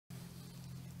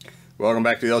Welcome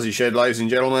back to the Aussie Shed, ladies and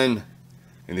gentlemen.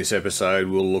 In this episode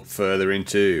we'll look further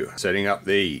into setting up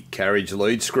the carriage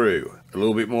lead screw. A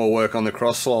little bit more work on the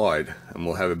cross slide, and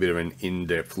we'll have a bit of an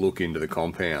in-depth look into the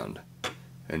compound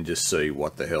and just see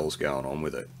what the hell's going on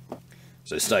with it.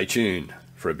 So stay tuned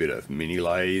for a bit of mini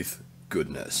lathe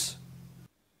goodness.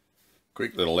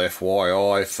 Quick little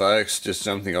FYI folks, just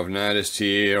something I've noticed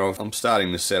here. I'm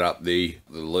starting to set up the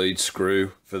lead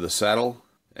screw for the saddle,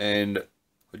 and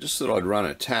I just thought I'd run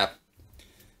a tap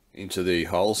into the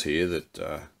holes here that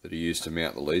are used to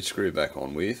mount the lead screw back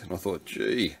on with, and I thought,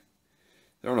 gee,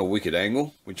 they're on a wicked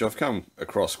angle, which I've come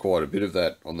across quite a bit of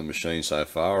that on the machine so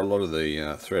far. A lot of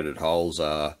the threaded holes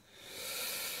are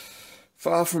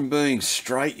far from being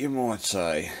straight, you might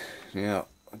say. Now,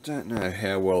 I don't know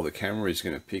how well the camera is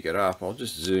going to pick it up. I'll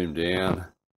just zoom down,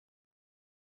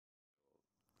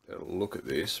 have a look at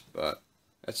this, but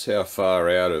that's how far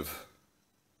out of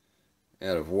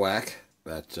whack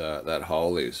that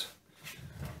hole is.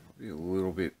 Be a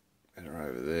little bit better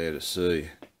over there to see.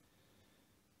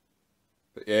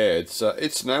 But yeah,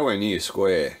 it's nowhere near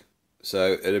square.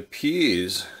 So it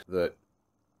appears that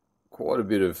quite a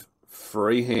bit of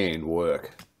freehand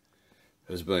work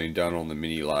has been done on the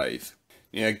mini lathe.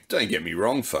 Now, don't get me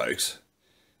wrong, folks.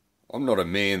 I'm not a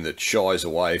man that shies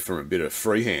away from a bit of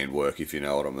freehand work, if you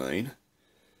know what I mean.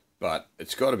 But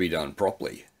it's got to be done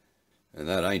properly. And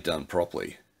that ain't done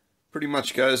properly. Pretty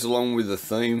much goes along with the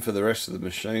theme for the rest of the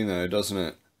machine though, doesn't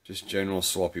it? Just general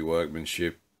sloppy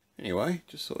workmanship. Anyway,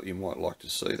 just thought you might like to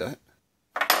see that.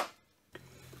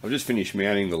 I've just finished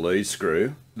mounting the lead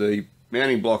screw. The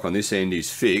mounting block on this end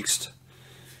is fixed.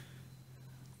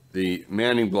 The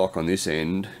mounting block on this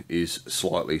end is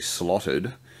slightly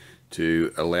slotted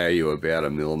to allow you about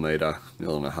 1 millimetre,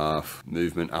 1.5 mm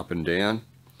movement up and down.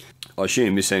 I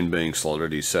assume this end being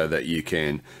slotted is so that you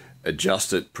can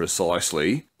adjust it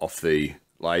precisely off the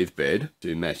lathe bed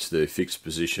to match the fixed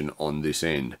position on this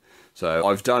end. So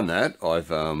I've done that.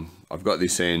 I've got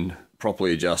this end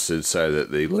properly adjusted so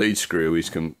that the lead screw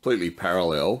is completely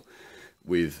parallel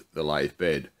with the lathe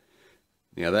bed.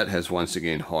 Now that has once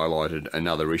again highlighted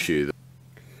another issue.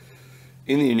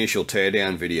 In the initial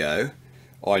teardown video,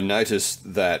 I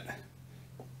noticed that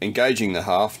engaging the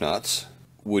half nuts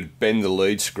would bend the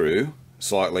lead screw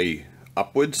slightly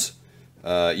upwards.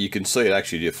 You can see it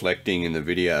actually deflecting in the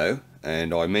video,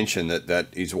 and I mentioned that that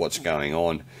is what's going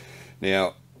on.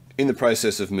 Now, in the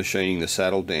process of machining the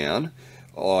saddle down,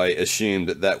 I assumed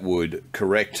that that would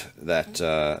correct that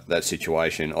that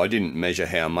situation. I didn't measure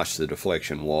how much the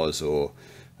deflection was or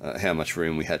how much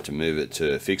room we had to move it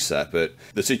to fix that, but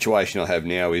the situation I have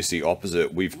now is the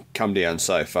opposite. We've come down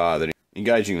so far that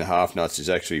engaging the half nuts is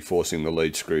actually forcing the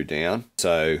lead screw down,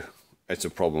 so it's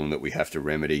a problem that we have to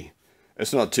remedy.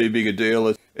 It's not too big a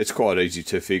deal, it's quite easy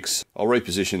to fix. I'll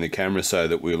reposition the camera so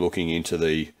that we're looking into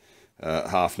the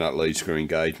half nut lead screw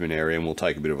engagement area, and we'll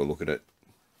take a bit of a look at it.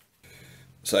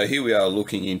 So here we are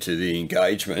looking into the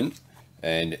engagement,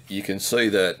 and you can see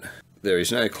that there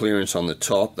is no clearance on the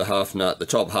top. The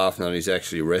top half nut is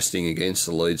actually resting against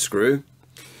the lead screw,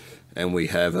 and we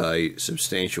have a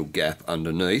substantial gap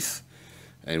underneath.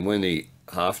 And when the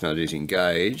half nut is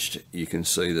engaged, you can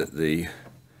see that the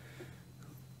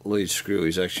lead screw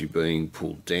is actually being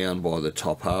pulled down by the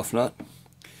top half nut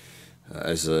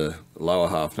as the lower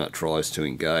half nut tries to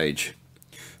engage.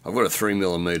 I've got a 3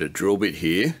 mm drill bit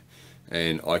here,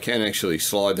 and I can actually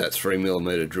slide that 3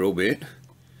 mm drill bit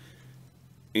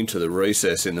into the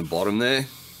recess in the bottom there,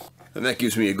 and that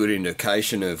gives me a good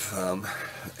indication of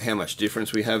how much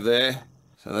difference we have there.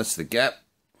 So that's the gap,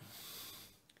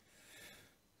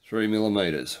 3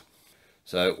 mm.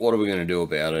 So what are we going to do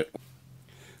about it?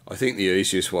 I think the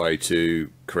easiest way to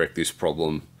correct this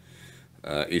problem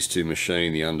is to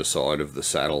machine the underside of the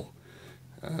saddle.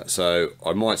 So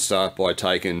I might start by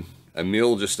taking a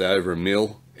mil, just over a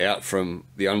mil, out from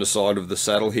the underside of the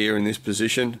saddle here in this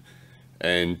position,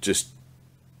 and just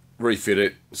refit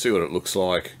it, see what it looks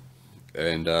like,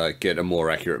 and get a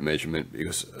more accurate measurement,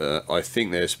 because I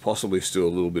think there's possibly still a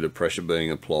little bit of pressure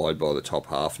being applied by the top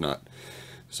half nut.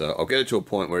 So I'll get it to a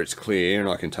point where it's clear and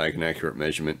I can take an accurate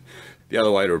measurement. The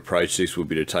other way to approach this would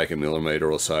be to take 1 millimetre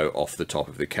or so off the top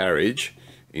of the carriage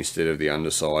instead of the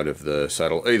underside of the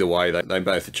saddle. Either way, they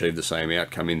both achieve the same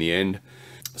outcome in the end.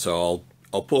 So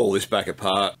I'll pull all this back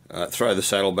apart, throw the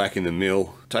saddle back in the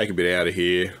mill, take a bit out of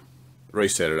here,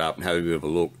 reset it up and have a bit of a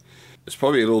look. It's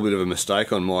probably a little bit of a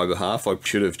mistake on my behalf. I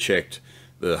should have checked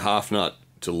the half nut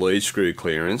to lead screw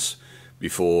clearance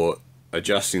before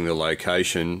adjusting the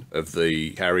location of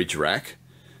the carriage rack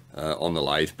on the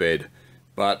lathe bed.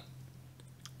 But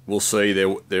we'll see,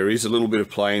 there is a little bit of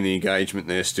play in the engagement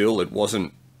there still. It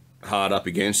wasn't hard up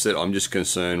against it. I'm just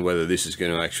concerned whether this is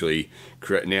going to actually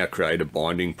create a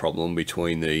binding problem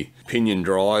between the pinion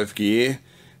drive gear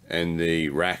and the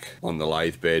rack on the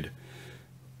lathe bed.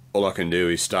 All I can do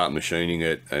is start machining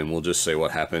it and we'll just see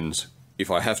what happens. If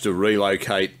I have to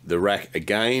relocate the rack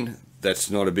again,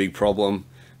 that's not a big problem.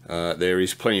 There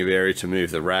is plenty of area to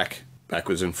move the rack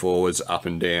backwards and forwards, up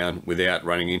and down, without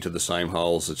running into the same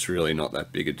holes. It's really not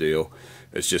that big a deal.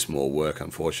 It's just more work,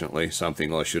 unfortunately.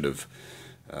 Something I should have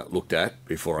looked at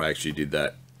before I actually did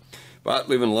that. But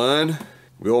live and learn.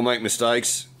 We all make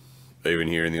mistakes, even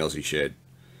here in the Aussie shed.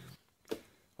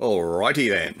 Alrighty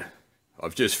then.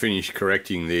 I've just finished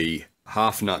correcting the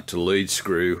half nut to lead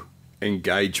screw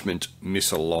engagement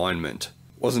misalignment.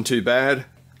 Wasn't too bad. A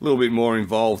little bit more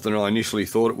involved than I initially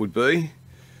thought it would be.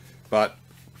 But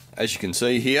as you can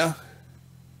see here,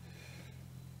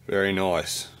 very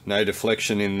nice. No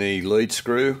deflection in the lead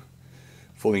screw.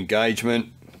 Full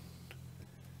engagement.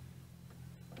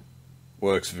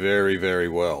 Works very, very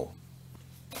well.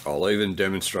 I'll even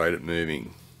demonstrate it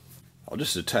moving. I'll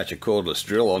just attach a cordless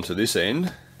drill onto this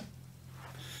end.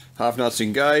 Half nuts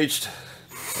engaged,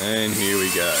 and here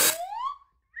we go.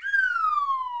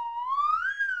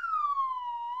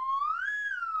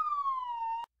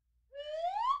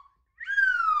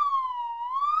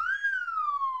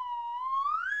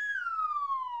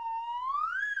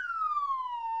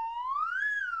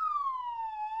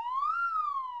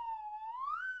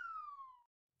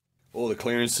 All the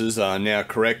clearances are now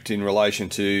correct in relation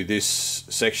to this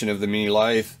section of the mini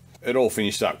lathe. It all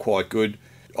finished up quite good.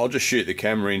 I'll just shoot the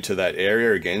camera into that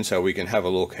area again so we can have a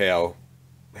look how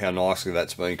nicely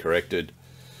that's been corrected.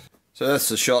 So that's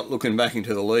the shot looking back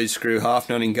into the lead screw half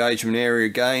nut engagement area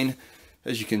again.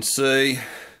 As you can see,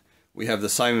 we have the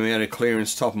same amount of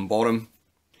clearance top and bottom,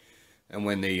 and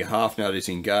when the half nut is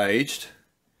engaged,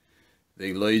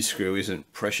 the lead screw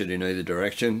isn't pressured in either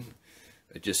direction.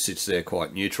 It just sits there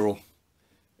quite neutral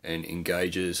and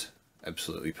engages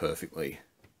absolutely perfectly.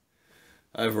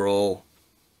 Overall,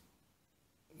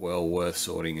 well worth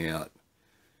sorting out.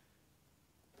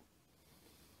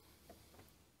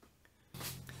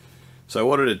 So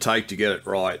what did it take to get it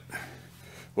right?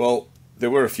 Well, there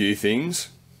were a few things.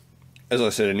 As I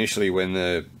said initially, when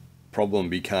the problem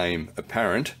became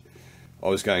apparent, I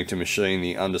was going to machine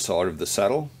the underside of the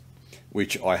saddle,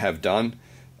 which I have done.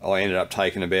 I ended up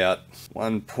taking about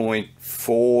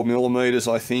 1.4 millimeters,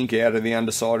 I think, out of the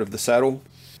underside of the saddle.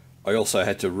 I also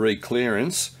had to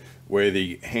re-clearance where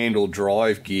the handle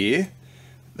drive gear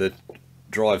that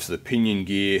drives the pinion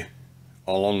gear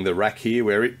along the rack here,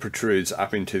 where it protrudes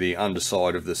up into the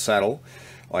underside of the saddle.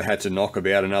 I had to knock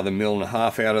about another 1.5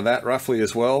 mils out of that roughly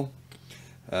as well,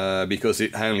 because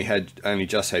it only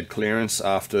just had clearance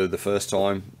after the first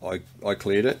time I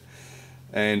cleared it.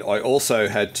 And I also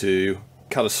had to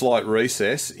cut a slight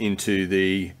recess into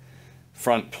the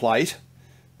front plate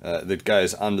that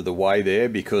goes under the way there,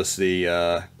 because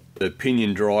the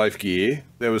pinion drive gear,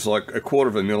 there was like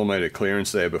 1/4 millimeter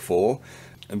clearance there before,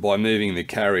 and by moving the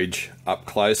carriage up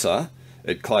closer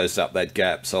it closed up that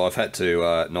gap, so I've had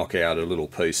to knock out a little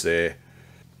piece there.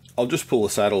 I'll just pull the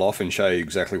saddle off and show you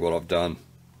exactly what I've done.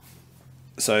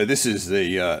 So this is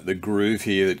the groove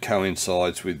here that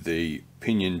coincides with the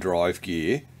pinion drive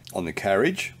gear on the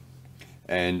carriage,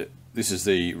 and this is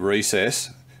the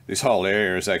recess. This whole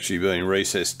area has actually been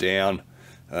recessed down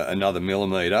another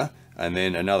millimeter, and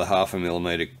then another 0.5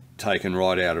 millimeter taken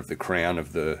right out of the crown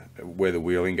of where the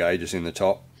wheel engages in the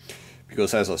top,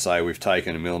 because as I say, we've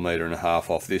taken 1.5 millimeters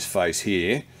off this face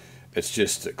here. It's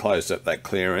just closed up that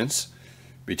clearance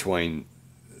between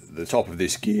the top of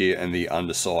this gear and the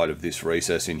underside of this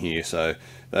recess in here. So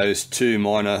those two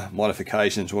minor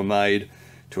modifications were made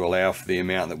to allow for the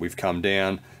amount that we've come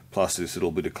down, plus this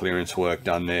little bit of clearance work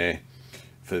done there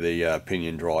for the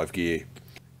pinion drive gear.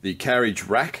 The carriage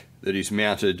rack that is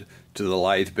mounted to the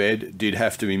lathe bed did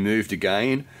have to be moved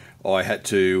again. I had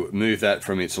to move that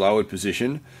from its lowered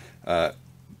position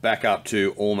back up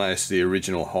to almost the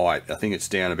original height. I think it's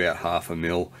down about 0.5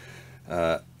 mil.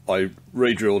 I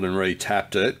re-drilled and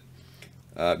re-tapped it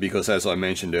because, as I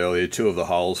mentioned earlier, 2 of the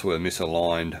holes were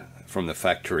misaligned from the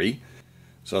factory,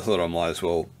 so I thought I might as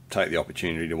well take the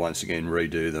opportunity to once again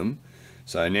redo them.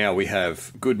 So now we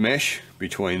have good mesh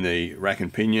between the rack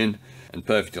and pinion and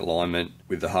perfect alignment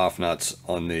with the half nuts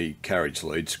on the carriage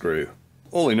lead screw.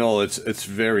 All in all, it's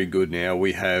very good now.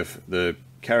 We have the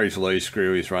carriage lead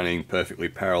screw is running perfectly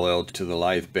parallel to the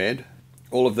lathe bed.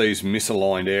 All of these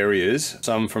misaligned areas,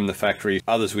 some from the factory,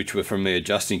 others which were from the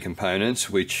adjusting components,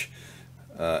 which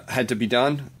had to be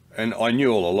done, and I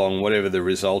knew all along whatever the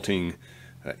resulting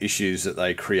issues that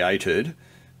they created,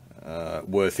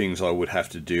 were things I would have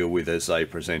to deal with as they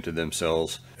presented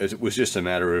themselves. It was just a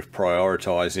matter of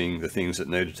prioritising the things that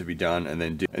needed to be done and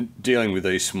then dealing with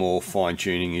these small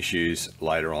fine-tuning issues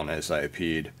later on as they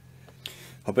appeared.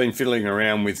 I've been fiddling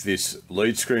around with this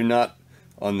lead screw nut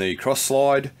on the cross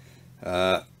slide.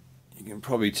 You can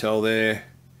probably tell there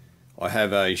I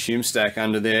have a shim stack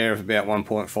under there of about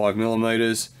 1.5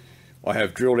 millimeters. I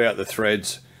have drilled out the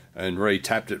threads and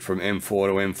re-tapped it from M4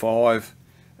 to M5,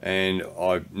 and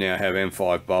I now have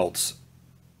M5 bolts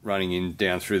running in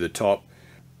down through the top.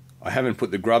 I haven't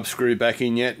put the grub screw back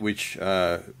in yet, which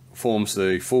forms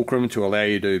the fulcrum to allow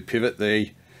you to pivot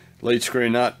the lead screw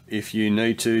nut if you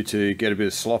need to get a bit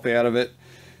of slop out of it.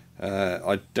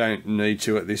 I don't need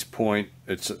to at this point.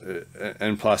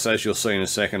 And plus, as you'll see in a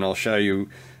second, I'll show you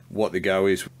what the go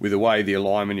is with the way the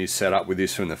alignment is set up with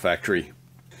this from the factory.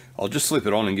 I'll just slip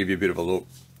it on and give you a bit of a look.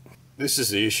 This is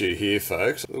the issue here,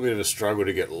 folks. A little bit of a struggle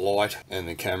to get light and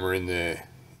the camera in there.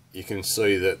 You can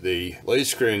see that the lead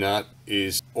screw nut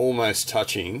is almost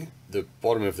touching the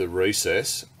bottom of the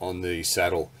recess on the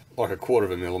saddle, like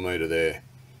 1/4 millimeter there.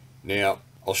 Now,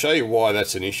 I'll show you why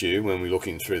that's an issue when we look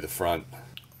in through the front.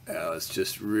 Oh, it's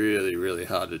just really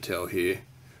hard to tell here.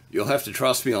 You'll have to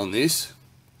trust me on this.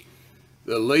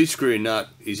 The lead screw nut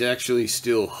is actually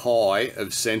still high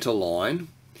of center line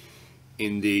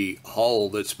in the hole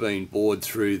that's been bored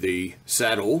through the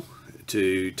saddle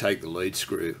to take the lead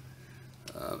screw.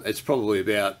 It's probably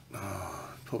about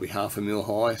probably 1/2 mil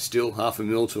high, still 1/2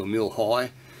 mil to 1 mil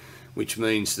high, which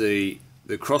means the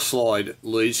cross slide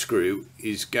lead screw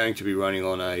is going to be running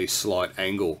on a slight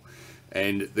angle,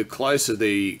 and the closer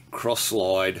the cross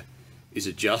slide is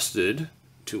adjusted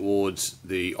towards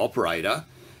the operator,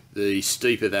 the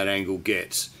steeper that angle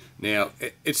gets. Now,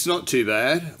 it's not too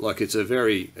bad, like it's a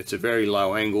very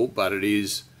low angle, but it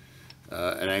is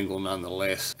an angle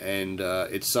nonetheless, and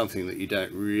it's something that you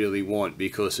don't really want,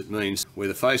 because it means where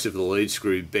the face of the lead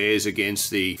screw bears against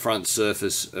the front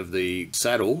surface of the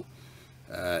saddle,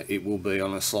 it will be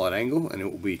on a slight angle and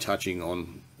it will be touching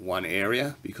on one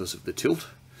area because of the tilt.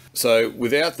 So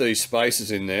without these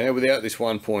spaces in there, without this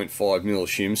 1.5 mil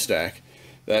shim stack,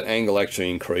 that angle actually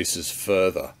increases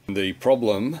further. The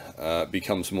problem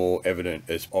becomes more evident.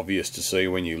 It's obvious to see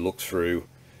when you look through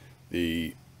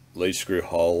the lead screw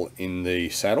hole in the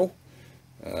saddle.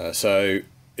 So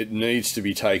it needs to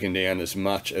be taken down as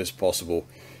much as possible.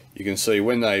 You can see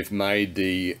when they've made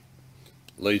the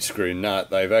lead screw nut,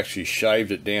 they've actually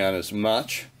shaved it down as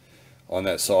much on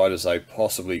that side as they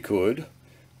possibly could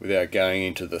without going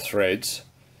into the threads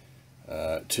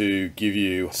to give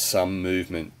you some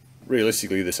movement.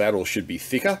 Realistically, the saddle should be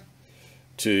thicker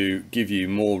to give you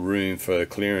more room for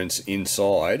clearance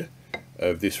inside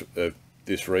of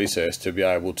this recess to be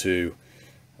able to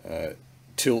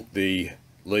tilt the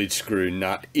lead screw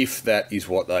nut, if that is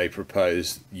what they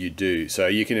propose you do. So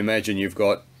you can imagine you've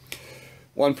got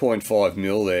 1.5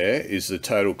 mil there is the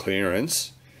total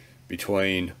clearance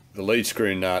between the lead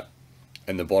screw nut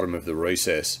and the bottom of the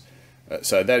recess.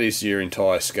 So that is your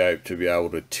entire scope to be able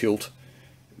to tilt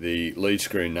the lead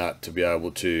screw nut to be able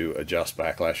to adjust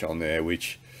backlash on there,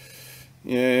 which,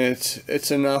 yeah, it's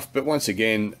enough, but once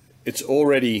again, it's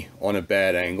already on a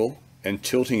bad angle, and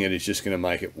tilting it is just going to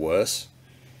make it worse.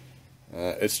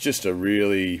 It's just a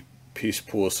really piss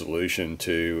poor solution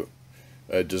to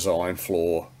a design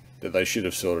flaw that they should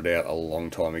have sorted out a long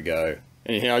time ago.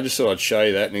 Anyhow, I just thought I'd show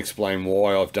you that and explain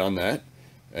why I've done that,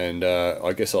 and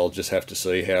I guess I'll just have to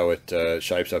see how it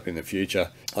shapes up in the future.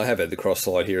 I have had the cross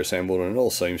slide here assembled and it all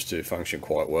seems to function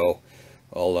quite well.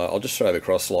 I'll just throw the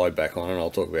cross slide back on and I'll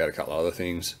talk about a couple of other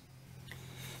things.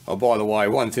 Oh, by the way,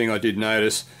 one thing I did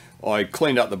notice, I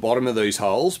cleaned up the bottom of these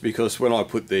holes because when I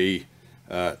put the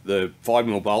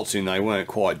 5mm bolts in, they weren't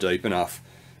quite deep enough.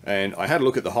 And I had a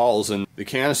look at the holes, and the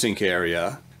countersink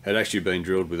area had actually been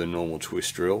drilled with a normal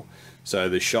twist drill. So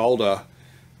the shoulder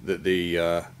that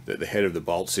the head of the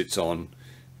bolt sits on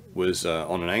was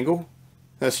on an angle.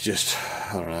 That's just,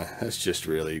 I don't know, that's just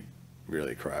really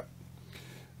crap.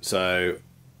 So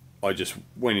I just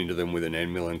went into them with an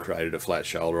end mill and created a flat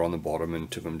shoulder on the bottom and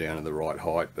took them down to the right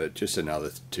height. But just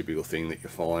another typical thing that you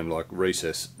find, like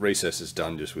recess is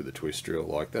done just with a twist drill.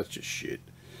 Like, that's just shit.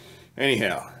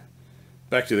 Anyhow,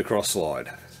 back to the cross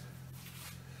slide.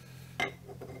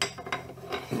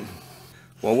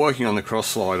 While working on the cross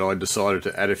slide, I decided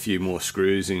to add a few more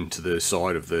screws into the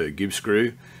side of the gib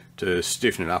screw to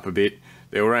stiffen it up a bit.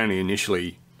 There were only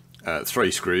initially 3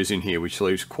 screws in here, which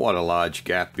leaves quite a large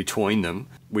gap between them,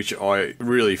 which I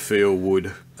really feel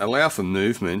would allow for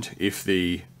movement if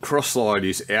the cross slide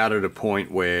is out at a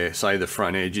point where, say, the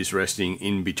front edge is resting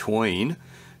in between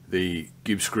the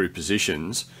gib screw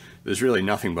positions, there's really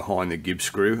nothing behind the gib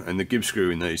screw, and the gib screw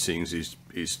in these things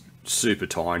is super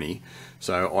tiny.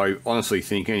 So I honestly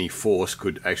think any force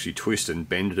could actually twist and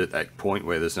bend it at that point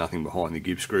where there's nothing behind the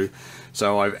gib screw.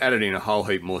 So I've added in a whole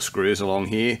heap more screws along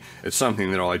here. It's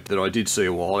something that I did see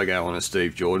a while ago on a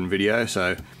Steve Jordan video,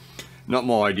 so not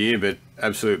my idea, but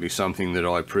absolutely something that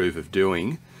I approve of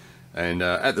doing. And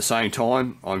at the same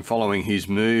time, I'm following his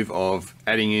move of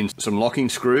adding in some locking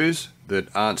screws that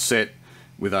aren't set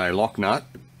with a lock nut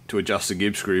to adjust the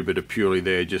gib screw, but are purely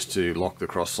there just to lock the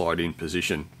cross slide in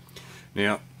position.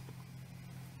 Now,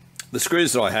 the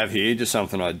screws that I have here,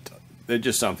 they're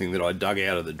just something that I dug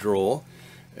out of the drawer.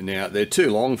 And now they're too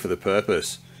long for the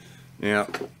purpose. Now,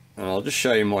 I'll just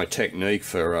show you my technique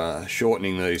for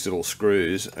shortening these little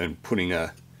screws and putting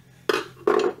a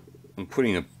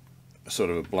sort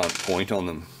of a blunt point on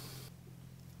them.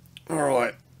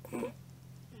 Alright,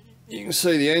 you can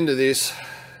see the end of this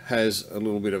has a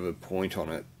little bit of a point on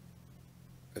it.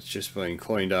 It's just been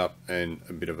cleaned up and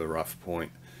a bit of a rough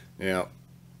point. Now,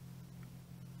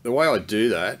 the way I do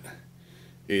that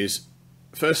is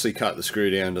firstly cut the screw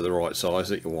down to the right size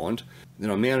that you want,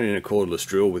 then I mount it in a cordless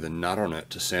drill with a nut on it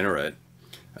to center it,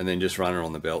 and then just run it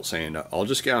on the belt sander. I'll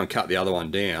just go and cut the other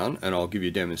one down, and I'll give you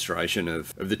a demonstration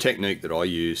of the technique that I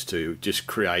use to just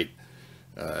create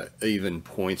even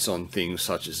points on things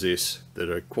such as this that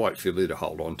are quite fiddly to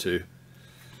hold on to.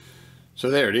 So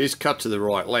there it is, cut to the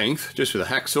right length, just with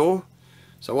a hacksaw.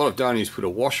 So what I've done is put a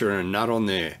washer and a nut on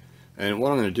there, and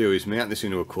what I'm going to do is mount this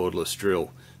into a cordless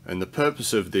drill. And the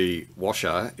purpose of the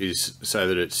washer is so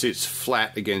that it sits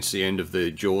flat against the end of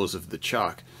the jaws of the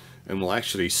chuck and will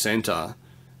actually center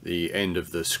the end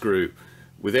of the screw.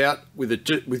 With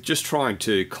just trying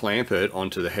to clamp it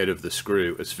onto the head of the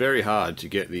screw, it's very hard to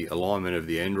get the alignment of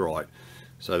the end right,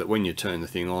 so that when you turn the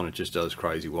thing on it just does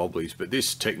crazy wobblies. But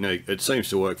this technique, it seems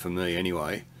to work for me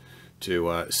anyway,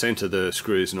 to center the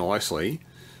screws nicely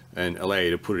and allow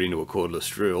you to put it into a cordless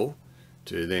drill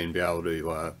to then be able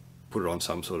to put it on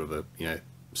some sort of a,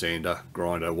 sander,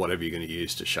 grinder, whatever you're going to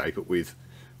use to shape it with.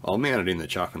 I'll mount it in the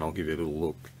chuck and I'll give you a little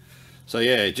look. So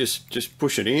yeah, just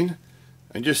push it in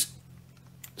and just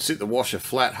sit the washer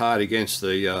flat hard against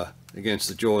the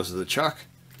jaws of the chuck.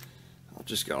 I'll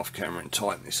just go off camera and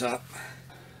tighten this up.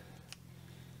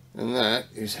 And that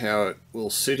is how it will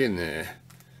sit in there.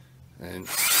 And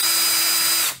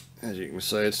as you can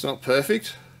see, it's not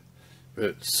perfect, but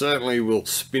it certainly will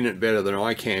spin it better than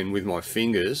I can with my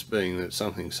fingers, being that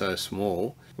something's so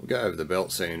small. We'll go over the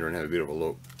belt sander and have a bit of a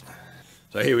look.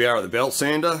 So here we are at the belt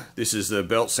sander. This is the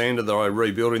belt sander that I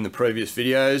rebuilt in the previous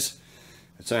videos.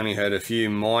 It's only had a few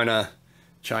minor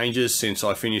changes since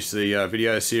I finished the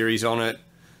video series on it.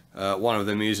 One of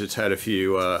them is it's had a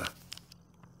few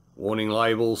warning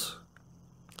labels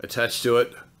attached to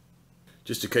it,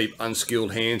 just to keep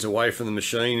unskilled hands away from the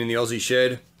machine in the Aussie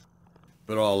shed.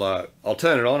 But I'll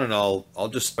turn it on and I'll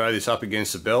just throw this up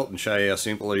against the belt and show you how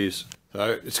simple it is.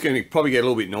 So it's going to probably get a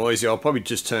little bit noisy. I'll probably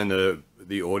just turn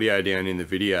the audio down in the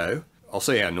video. I'll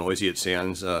see how noisy it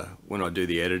sounds when I do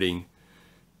the editing.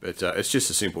 But it's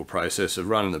just a simple process of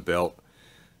running the belt,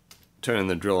 turning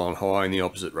the drill on high in the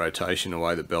opposite rotation the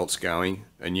way the belt's going,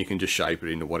 and you can just shape it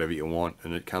into whatever you want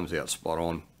and it comes out spot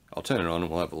on. I'll turn it on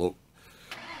and we'll have a look.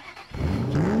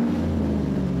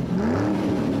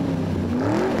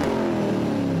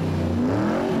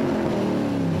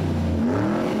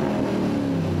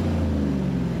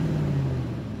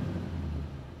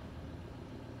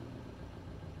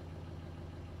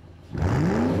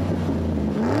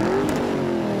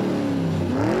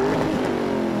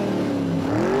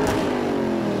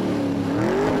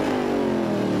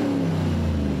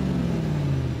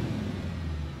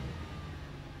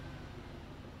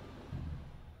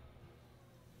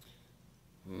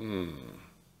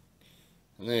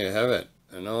 And there you have it,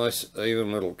 a nice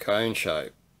even little cone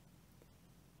shape.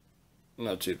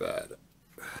 Not too bad.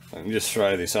 I can just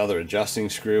throw this other adjusting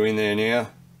screw in there now.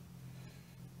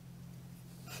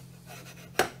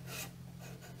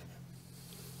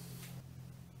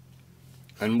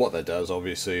 And what that does,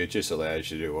 obviously, it just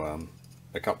allows you to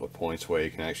a couple of points where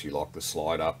you can actually lock the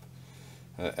slide up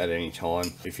at any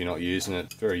time if you're not using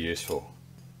it. Very useful.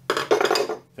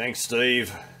 Thanks,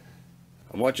 Steve.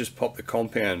 I might just pop the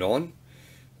compound on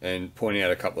and point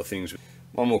out a couple of things.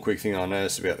 One more quick thing I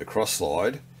noticed about the cross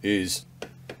slide is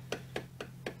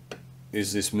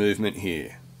this movement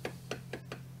here,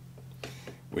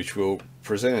 which will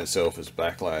present itself as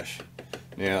backlash.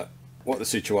 Now, what the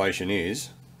situation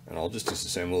is, and I'll just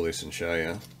disassemble this and show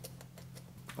you.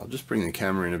 I'll just bring the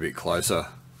camera in a bit closer.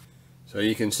 So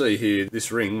you can see here,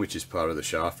 this ring, which is part of the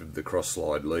shaft of the cross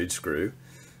slide lead screw,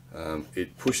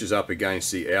 it pushes up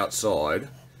against the outside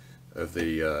of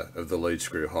the lead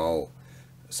screw hole.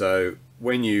 So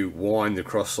when you wind the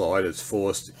cross slide, it's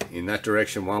forced in that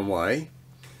direction one way,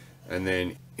 and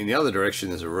then in the other direction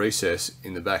there's a recess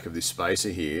in the back of this spacer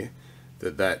here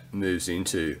that moves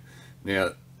into.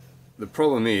 Now the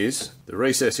problem is the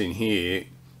recess in here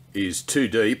is too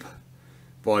deep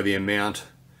by the amount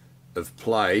of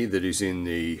play that is in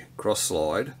the cross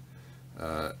slide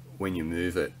when you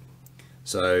move it.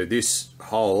 So this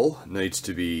hole needs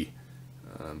to be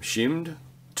shimmed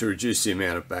to reduce the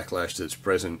amount of backlash that's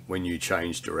present when you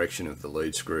change direction of the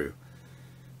lead screw.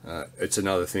 It's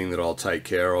another thing that I'll take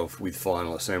care of with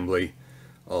final assembly.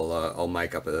 I'll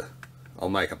make up a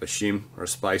shim or a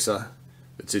spacer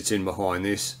that sits in behind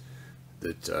this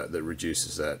that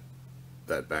reduces that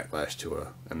backlash to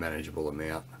a manageable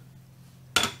amount.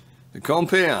 The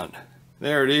compound,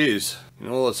 there it is in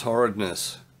all its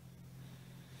horridness.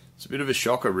 It's a bit of a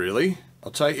shocker really.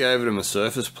 I'll take you over to my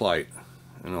surface plate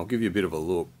and I'll give you a bit of a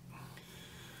look.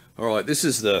 Alright, this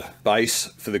is the base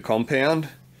for the compound,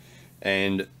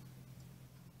 and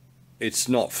it's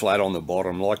not flat on the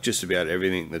bottom like just about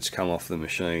everything that's come off the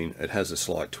machine. It has a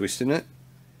slight twist in it,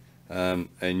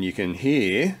 and you can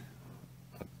hear,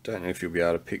 I don't know if you'll be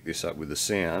able to pick this up with the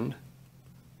sound.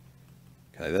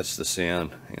 Okay, that's the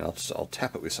sound. I'll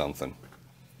tap it with something.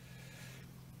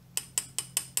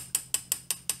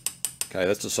 Okay,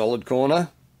 that's a solid corner.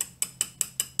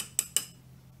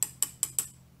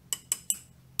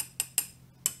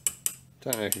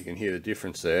 Don't know if you can hear the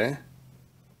difference there,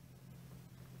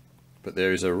 but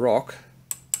there is a rock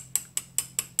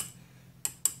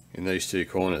in these two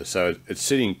corners. So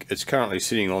it's currently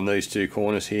sitting on these two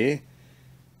corners here.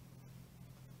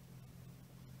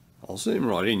 I'll zoom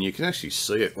right in. You can actually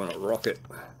see it when I rock it.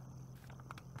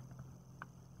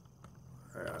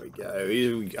 There we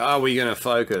go. Are we going to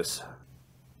focus?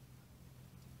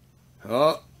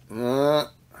 Oh, no.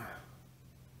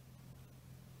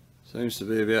 Seems to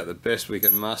be about the best we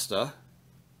can muster.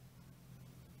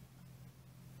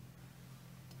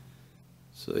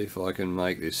 See if I can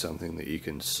make this something that you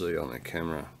can see on the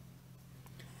camera.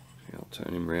 I'll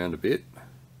turn him around a bit.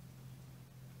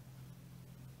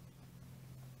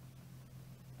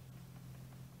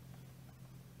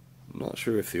 I'm not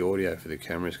sure if the audio for the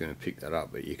camera is going to pick that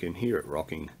up, but you can hear it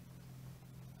rocking.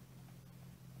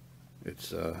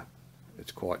 It's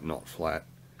quite not flat,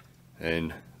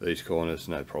 and these corners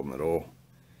no problem at all.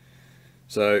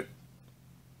 So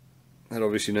that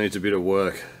obviously needs a bit of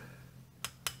work.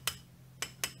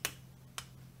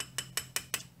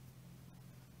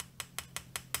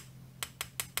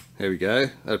 There we go,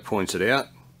 that points it out.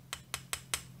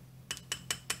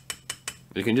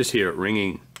 You can just hear it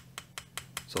ringing,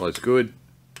 so it's good.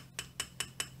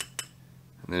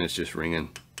 And then it's just ringing.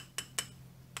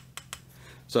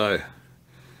 So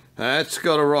that's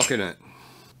got a rock in it.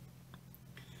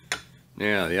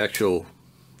 Now the actual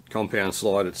compound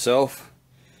slide itself,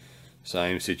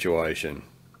 same situation.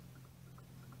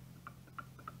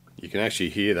 You can actually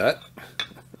hear that.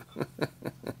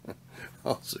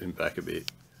 I'll zoom back a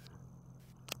bit.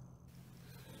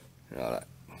 Right.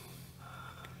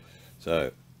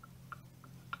 So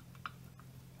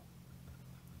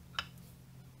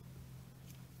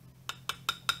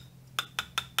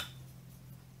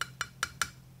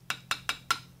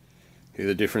hear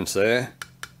the difference there?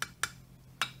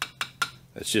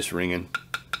 It's just ringing.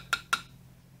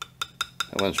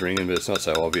 That one's ringing, but it's not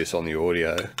so obvious on the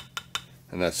audio.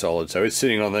 And that's solid. So it's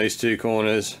sitting on these two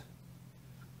corners.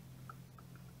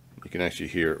 You can actually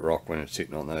hear it rock when it's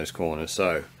sitting on those corners.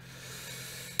 So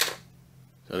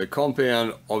the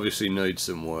compound obviously needs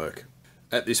some work.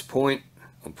 At this point,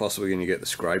 I'm possibly going to get the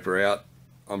scraper out.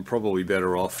 I'm probably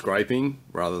better off scraping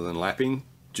rather than lapping,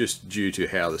 just due to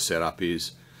how the setup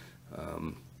is.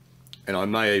 And I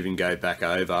may even go back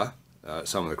over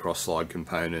some of the cross slide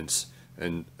components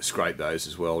and scrape those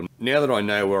as well. Now that I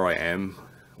know where I am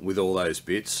with all those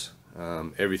bits,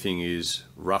 everything is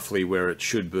roughly where it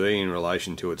should be in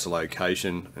relation to its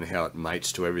location and how it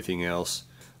mates to everything else.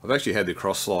 I've actually had the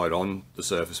cross slide on the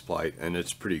surface plate and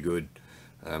it's pretty good.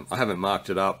 I haven't marked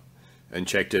it up and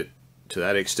checked it to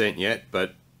that extent yet,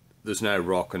 but there's no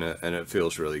rock in it and it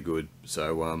feels really good.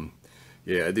 So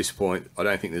yeah, at this point I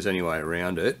don't think there's any way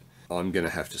around it. I'm going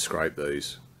to have to scrape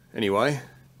these. Anyway,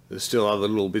 there's still other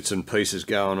little bits and pieces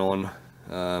going on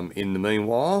in the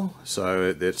meanwhile,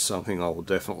 so that's something I will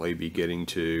definitely be getting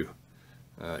to,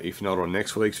 if not on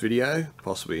next week's video,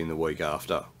 possibly in the week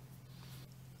after.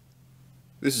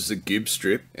 This is the gib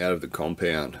strip out of the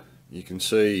compound. You can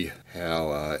see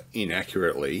how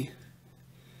inaccurately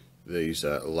these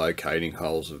locating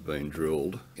holes have been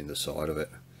drilled in the side of it.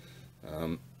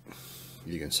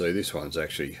 You can see this one's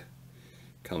actually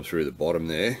come through the bottom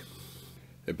there.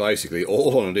 They're basically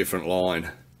all on a different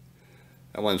line.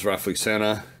 That one's roughly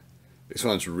center. This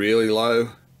one's really low.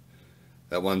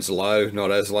 That one's low,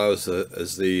 not as low as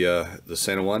the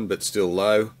center one, but still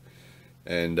low.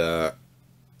 And I'm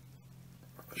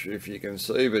not sure if you can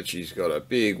see, but she's got a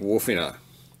big woof in her.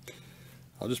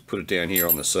 I'll just put it down here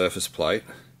on the surface plate,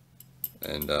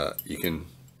 and you can,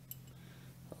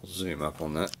 I'll zoom up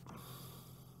on that.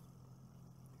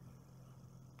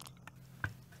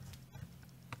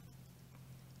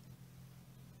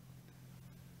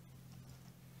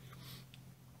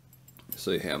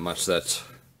 See how much that's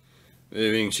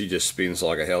moving. She just spins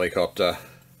like a helicopter.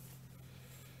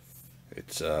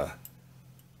 It's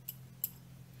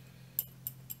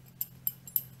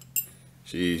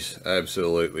she's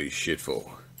absolutely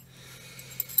shitful.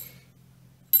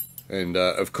 And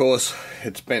of course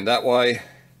it's bent that way,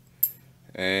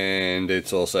 and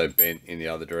it's also bent in the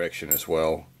other direction as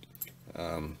well.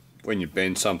 When you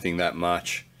bend something that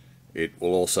much, it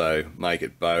will also make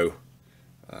it bow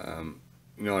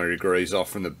 90 degrees off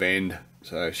from the bend.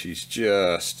 So she's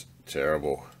just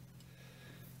terrible.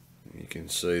 You can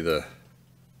see the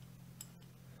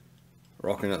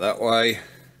rocking it that way,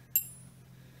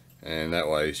 and that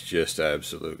way is just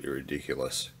absolutely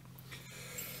ridiculous.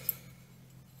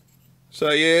 So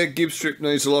yeah, gib strip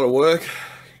needs a lot of work.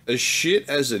 As shit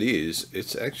as it is,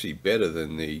 it's actually better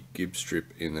than the gib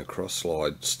strip in the cross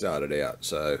slide started out.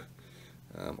 So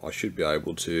I should be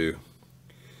able to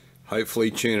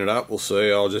hopefully tune it up. We'll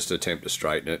see. I'll just attempt to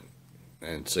straighten it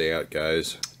and see how it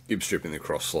goes. Gib strip in the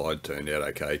cross slide turned out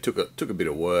okay. Took a bit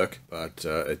of work, but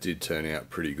it did turn out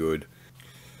pretty good.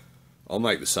 I'll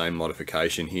make the same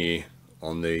modification here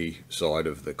on the side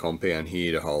of the compound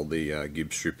here to hold the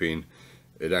gib strip in.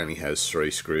 It only has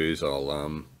 3 screws. I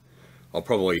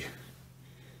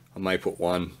may put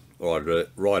one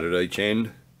right at each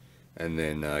end, and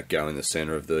then go in the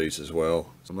center of these as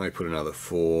well. So I may put another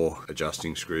 4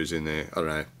 adjusting screws in there. I don't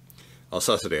know. I'll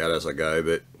suss it out as I go,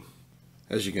 but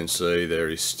as you can see, there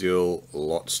is still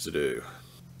lots to do.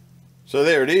 So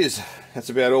there it is. That's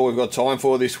about all we've got time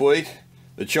for this week.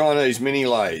 The Chinese mini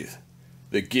lathe.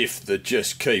 The gift that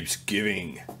just keeps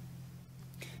giving.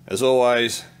 As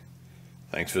always,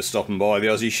 thanks for stopping by the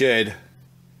Aussie Shed.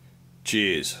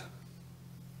 Cheers.